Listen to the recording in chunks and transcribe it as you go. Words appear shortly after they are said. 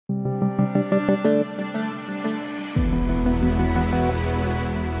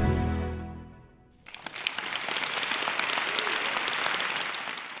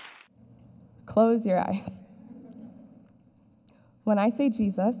Close your eyes. When I say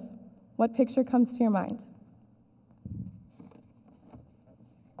Jesus, what picture comes to your mind?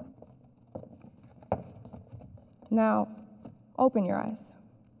 Now, open your eyes.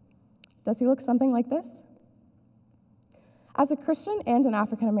 Does he look something like this? As a Christian and an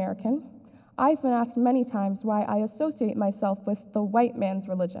African American, I've been asked many times why I associate myself with the white man's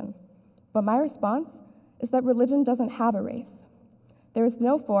religion. But my response is that religion doesn't have a race. There is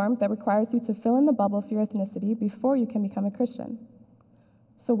no form that requires you to fill in the bubble for your ethnicity before you can become a Christian.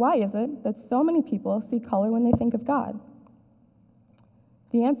 So why is it that so many people see color when they think of God?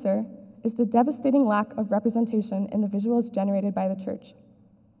 The answer is the devastating lack of representation in the visuals generated by the church.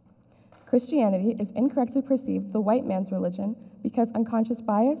 Christianity is incorrectly perceived the white man's religion because unconscious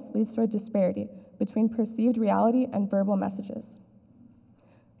bias leads to a disparity between perceived reality and verbal messages.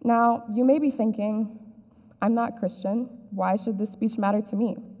 Now, you may be thinking, I'm not Christian, why should this speech matter to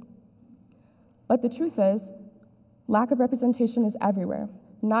me? But the truth is, lack of representation is everywhere,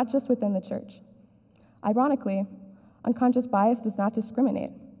 not just within the church. Ironically, unconscious bias does not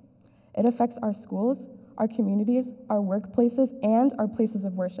discriminate. It affects our schools, our communities, our workplaces, and our places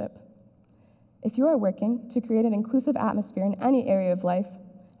of worship. If you are working to create an inclusive atmosphere in any area of life,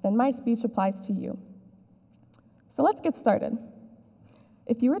 then my speech applies to you. So let's get started.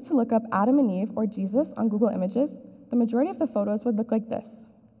 If you were to look up Adam and Eve or Jesus on Google Images, the majority of the photos would look like this.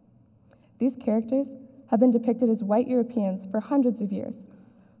 These characters have been depicted as white Europeans for hundreds of years.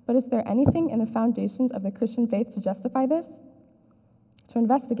 But is there anything in the foundations of the Christian faith to justify this? To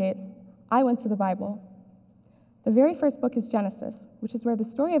investigate, I went to the Bible. The very first book is Genesis, which is where the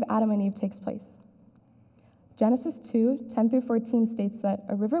story of Adam and Eve takes place. Genesis 2:10-14 states that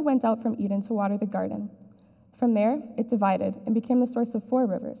a river went out from Eden to water the garden. From there, it divided and became the source of 4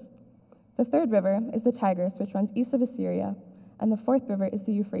 rivers. The third river is the Tigris, which runs east of Assyria, and the fourth river is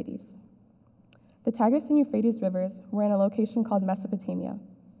the Euphrates. The Tigris and Euphrates rivers were in a location called Mesopotamia.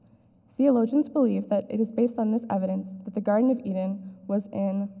 Theologians believe that it is based on this evidence that the Garden of Eden was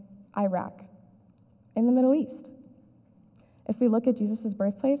in Iraq, in the Middle East. If we look at Jesus'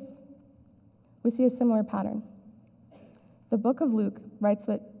 birthplace, we see a similar pattern. The book of Luke writes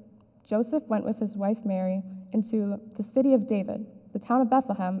that Joseph went with his wife Mary into the city of David, the town of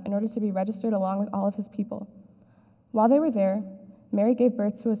Bethlehem, in order to be registered along with all of his people. While they were there, Mary gave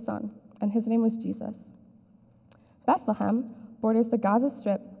birth to a son, and his name was Jesus. Bethlehem borders the Gaza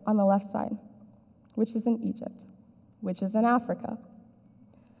Strip on the left side, which is in Egypt, which is in Africa.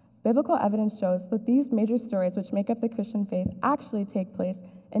 Biblical evidence shows that these major stories which make up the Christian faith actually take place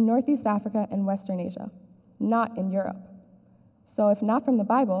in Northeast Africa and Western Asia, not in Europe. So if not from the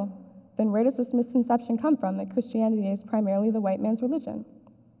Bible, then where does this misconception come from that Christianity is primarily the white man's religion?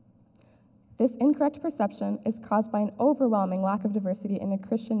 This incorrect perception is caused by an overwhelming lack of diversity in the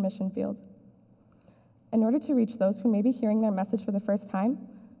Christian mission field. In order to reach those who may be hearing their message for the first time,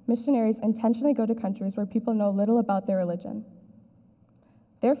 missionaries intentionally go to countries where people know little about their religion.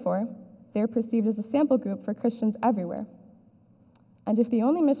 Therefore, they are perceived as a sample group for Christians everywhere. And if the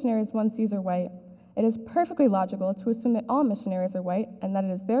only missionaries one sees are white, it is perfectly logical to assume that all missionaries are white and that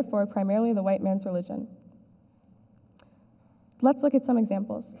it is therefore primarily the white man's religion. Let's look at some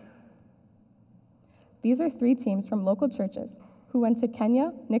examples. These are 3 teams from local churches who went to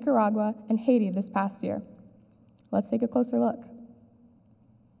Kenya, Nicaragua, and Haiti this past year. Let's take a closer look.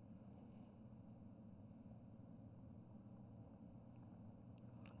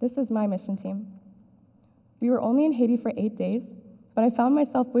 This is my mission team. We were only in Haiti for 8 days, but I found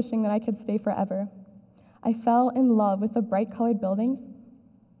myself wishing that I could stay forever. I fell in love with the bright-colored buildings,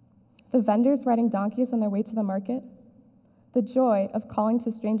 the vendors riding donkeys on their way to the market, the joy of calling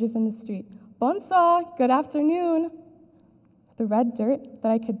to strangers in the street, "Bonsoir, good afternoon," the red dirt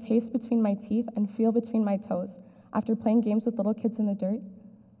that I could taste between my teeth and feel between my toes after playing games with little kids in the dirt,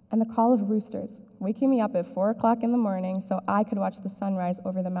 and the call of roosters, waking me up at 4 o'clock in the morning so I could watch the sunrise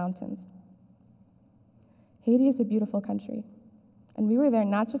over the mountains. Haiti is a beautiful country, and we were there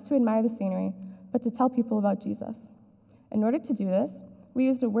not just to admire the scenery, but to tell people about Jesus. In order to do this, we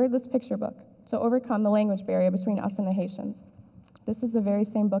used a wordless picture book to overcome the language barrier between us and the Haitians. This is the very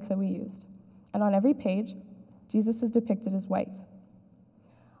same book that we used, and on every page, Jesus is depicted as white.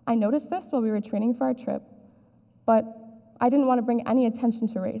 I noticed this while we were training for our trip, but I didn't want to bring any attention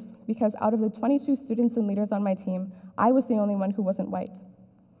to race, because out of the 22 students and leaders on my team, I was the only one who wasn't white.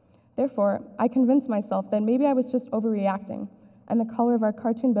 Therefore, I convinced myself that maybe I was just overreacting, and the color of our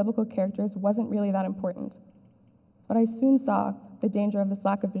cartoon biblical characters wasn't really that important. But I soon saw the danger of this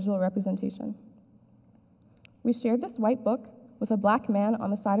lack of visual representation. We shared this white book with a black man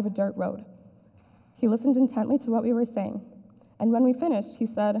on the side of a dirt road. He listened intently to what we were saying, and when we finished, he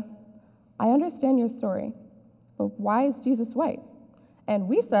said, "I understand your story, but why is Jesus white?" And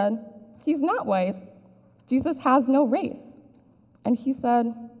we said, "He's not white. Jesus has no race." And he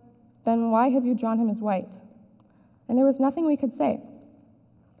said, "Then why have you drawn him as white?" And there was nothing we could say.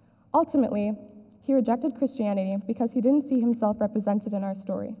 Ultimately, he rejected Christianity because he didn't see himself represented in our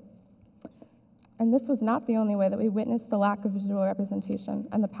story. And this was not the only way that we witnessed the lack of visual representation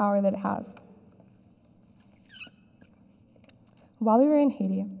and the power that it has. While we were in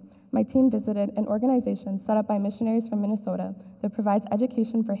Haiti, my team visited an organization set up by missionaries from Minnesota that provides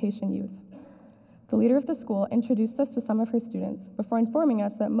education for Haitian youth. The leader of the school introduced us to some of her students before informing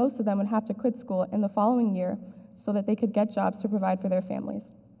us that most of them would have to quit school in the following year so that they could get jobs to provide for their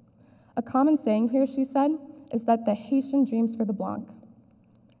families. A common saying here, she said, is that the Haitian dreams for the Blanc.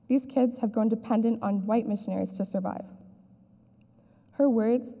 These kids have grown dependent on white missionaries to survive. Her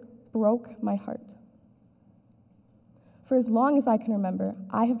words broke my heart. For as long as I can remember,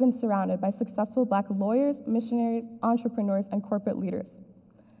 I have been surrounded by successful Black lawyers, missionaries, entrepreneurs, and corporate leaders.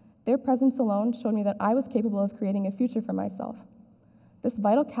 Their presence alone showed me that I was capable of creating a future for myself. This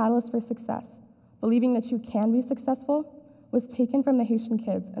vital catalyst for success, believing that you can be successful, was taken from the Haitian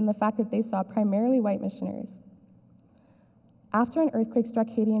kids and the fact that they saw primarily white missionaries. After an earthquake struck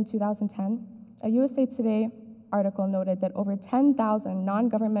Haiti in 2010, a USA Today article noted that over 10,000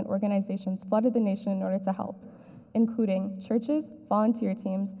 non-government organizations flooded the nation in order to help, including churches, volunteer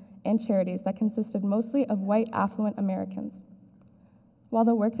teams, and charities that consisted mostly of white affluent Americans. While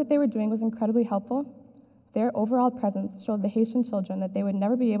the work that they were doing was incredibly helpful, their overall presence showed the Haitian children that they would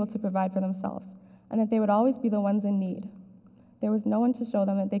never be able to provide for themselves and that they would always be the ones in need. There was no one to show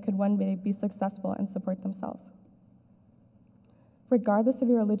them that they could one day be successful and support themselves. Regardless of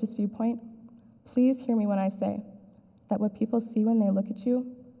your religious viewpoint, please hear me when I say that what people see when they look at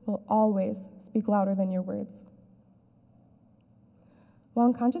you will always speak louder than your words. While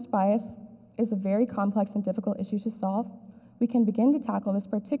unconscious bias is a very complex and difficult issue to solve, we can begin to tackle this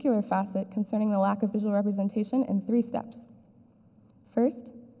particular facet concerning the lack of visual representation in 3 steps.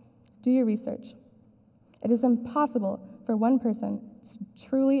 First, do your research. It is impossible for one person to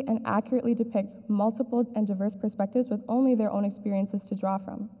truly and accurately depict multiple and diverse perspectives with only their own experiences to draw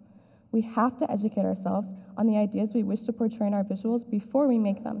from. We have to educate ourselves on the ideas we wish to portray in our visuals before we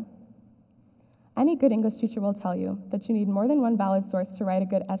make them. Any good English teacher will tell you that you need more than one valid source to write a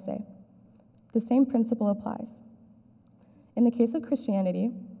good essay. The same principle applies. In the case of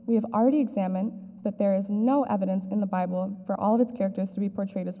Christianity, we have already examined that there is no evidence in the Bible for all of its characters to be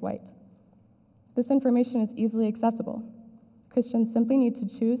portrayed as white. This information is easily accessible. Christians simply need to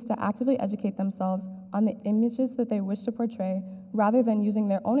choose to actively educate themselves on the images that they wish to portray rather than using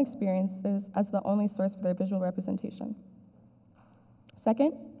their own experiences as the only source for their visual representation.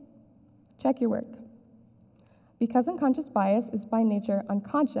 Second, check your work. Because unconscious bias is by nature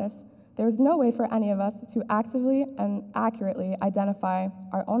unconscious, there is no way for any of us to actively and accurately identify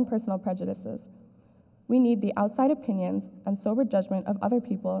our own personal prejudices. We need the outside opinions and sober judgment of other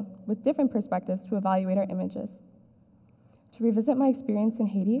people with different perspectives to evaluate our images. To revisit my experience in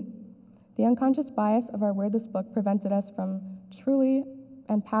Haiti, the unconscious bias of our wordless book prevented us from truly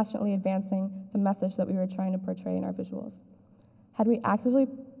and passionately advancing the message that we were trying to portray in our visuals. Had we actively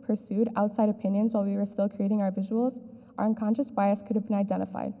pursued outside opinions while we were still creating our visuals, our unconscious bias could have been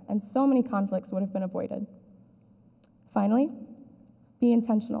identified, and so many conflicts would have been avoided. Finally, be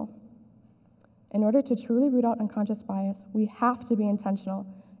intentional. In order to truly root out unconscious bias, we have to be intentional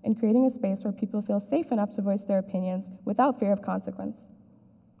in creating a space where people feel safe enough to voice their opinions without fear of consequence.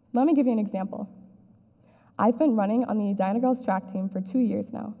 Let me give you an example. I've been running on the Edina Girls track team for 2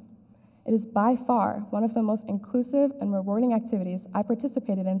 years now. It is by far one of the most inclusive and rewarding activities I've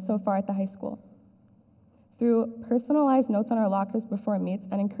participated in so far at the high school. Through personalized notes on our lockers before meets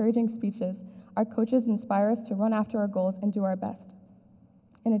and encouraging speeches, our coaches inspire us to run after our goals and do our best.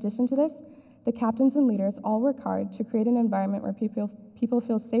 In addition to this, the captains and leaders all work hard to create an environment where people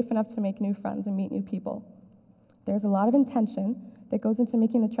feel safe enough to make new friends and meet new people. There's a lot of intention that goes into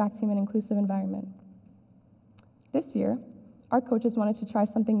making the track team an inclusive environment. This year, our coaches wanted to try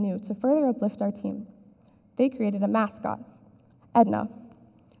something new to further uplift our team. They created a mascot, Edna.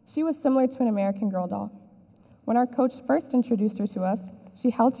 She was similar to an American Girl doll. When our coach first introduced her to us, she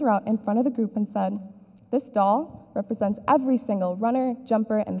held her out in front of the group and said, "This doll represents every single runner,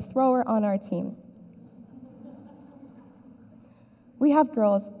 jumper, and thrower on our team." We have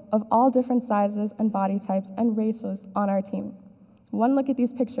girls of all different sizes and body types and races on our team. One look at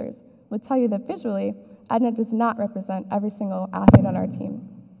these pictures would tell you that visually, Edina does not represent every single athlete on our team.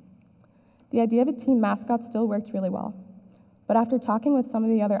 The idea of a team mascot still worked really well. But after talking with some of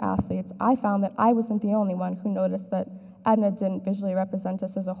the other athletes, I found that I wasn't the only one who noticed that Edina didn't visually represent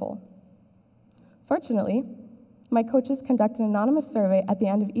us as a whole. Fortunately, my coaches conduct an anonymous survey at the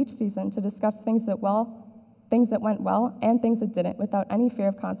end of each season to discuss things that went well and things that didn't without any fear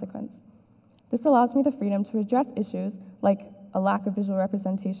of consequence. This allows me the freedom to address issues like a lack of visual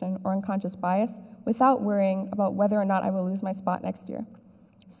representation or unconscious bias without worrying about whether or not I will lose my spot next year.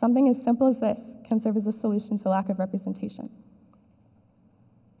 Something as simple as this can serve as a solution to lack of representation.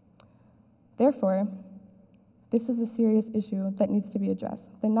 Therefore, this is a serious issue that needs to be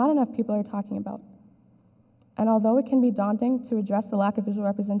addressed that not enough people are talking about. And although it can be daunting to address the lack of visual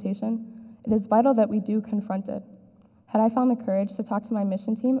representation, it is vital that we do confront it. Had I found the courage to talk to my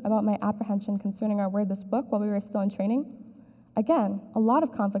mission team about my apprehension concerning our wordless book while we were still in training, again, a lot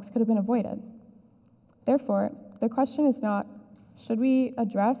of conflicts could have been avoided. Therefore, the question is not, should we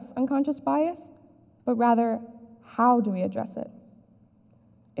address unconscious bias, but rather, how do we address it?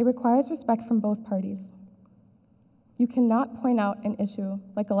 It requires respect from both parties. You cannot point out an issue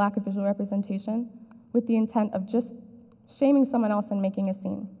like a lack of visual representation with the intent of just shaming someone else and making a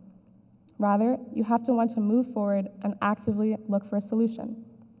scene. Rather, you have to want to move forward and actively look for a solution.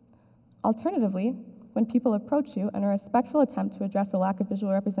 Alternatively, when people approach you in a respectful attempt to address a lack of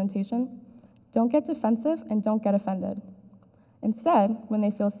visual representation, don't get defensive and don't get offended. Instead, when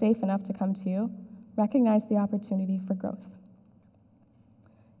they feel safe enough to come to you, recognize the opportunity for growth.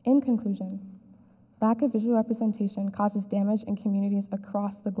 In conclusion, lack of visual representation causes damage in communities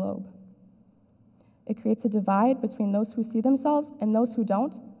across the globe. It creates a divide between those who see themselves and those who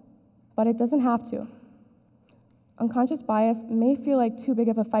don't, but it doesn't have to. Unconscious bias may feel like too big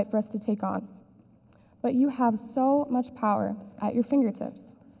of a fight for us to take on, but you have so much power at your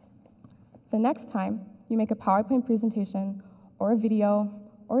fingertips. The next time you make a PowerPoint presentation or a video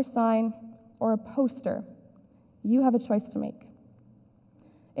or a sign or a poster, you have a choice to make.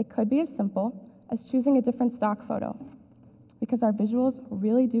 It could be as simple as choosing a different stock photo, because our visuals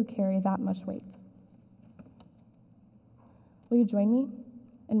really do carry that much weight. Will you join me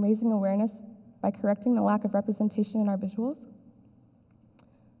in raising awareness by correcting the lack of representation in our visuals?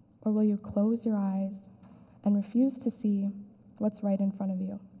 Or will you close your eyes and refuse to see what's right in front of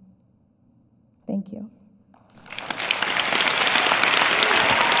you? Thank you.